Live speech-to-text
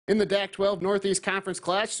In the Dak XII Northeast Conference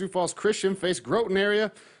Clash, Sioux Falls Christian faced Groton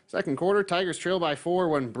area. Second quarter, Tigers trail by 4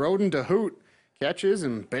 when Broden DeHoot catches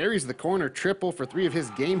and buries the corner triple for 3 of his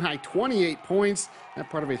game-high 28 points. That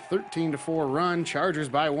part of a 13-4 run. Chargers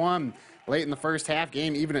by 1. Late in the first half,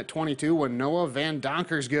 game even at 22 when Noah Van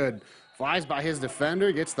Donkersgood flies by his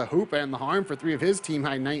defender, gets the hoop and the harm for 3 of his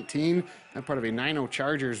team-high 19. That part of a 9-0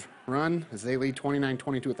 Chargers run as they lead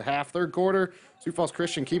 29-22 at the half. Third quarter, Sioux Falls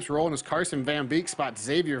Christian keeps rolling as Carson Van Beek spots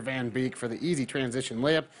Xavier Van Beek for the easy transition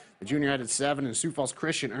layup. The junior added 7, and Sioux Falls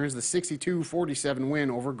Christian earns the 62-47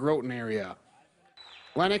 win over Groton area.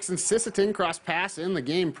 Lennox and Sisseton cross paths in the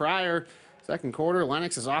game prior. Second quarter,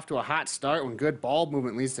 Lennox is off to a hot start when good ball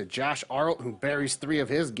movement leads to Josh Arlt, who buries 3 of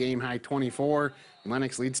his game-high 24.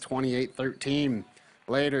 Lennox leads 28-13.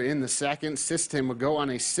 Later in the second, Sisseton would go on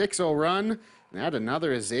a 6-0 run and add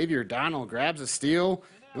another as Xavier Donnell grabs a steal.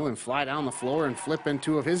 He'll then fly down the floor and flip in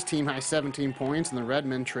 2 of his team-high 17 points, and the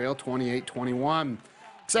Redmen trail 28-21.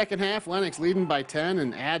 Second half, Lennox leading by 10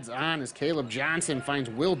 and adds on as Caleb Johnson finds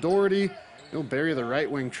Will Doherty. He'll bury the right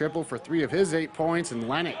wing triple for 3 of his 8 points, and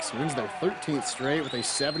Lennox wins their 13th straight with a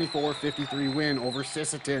 74-53 win over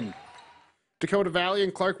Sisseton. Dakota Valley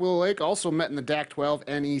and Clark Willow Lake also met in the Dak XII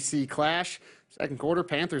NEC Clash. Second quarter,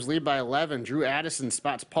 Panthers lead by 11. Drew Addison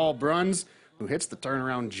spots Paul Bruns, who hits the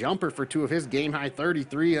turnaround jumper for 2 of his game-high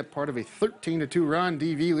 33. That part of a 13-2 run.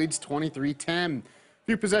 DV leads 23-10. A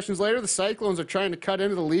few possessions later, the Cyclones are trying to cut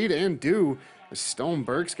into the lead and do. Stone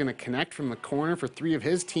Burke's going to connect from the corner for 3 of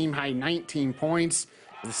his team-high 19 points.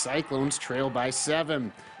 The Cyclones trail by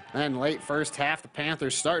 7. Then late first half, the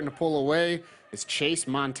Panthers starting to pull away as Chase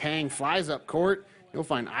Montang flies up court. You'll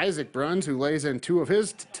find Isaac Bruns, who lays in 2 of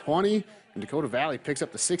his 20, and Dakota Valley picks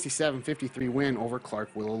up the 67-53 win over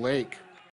Clark Willow Lake.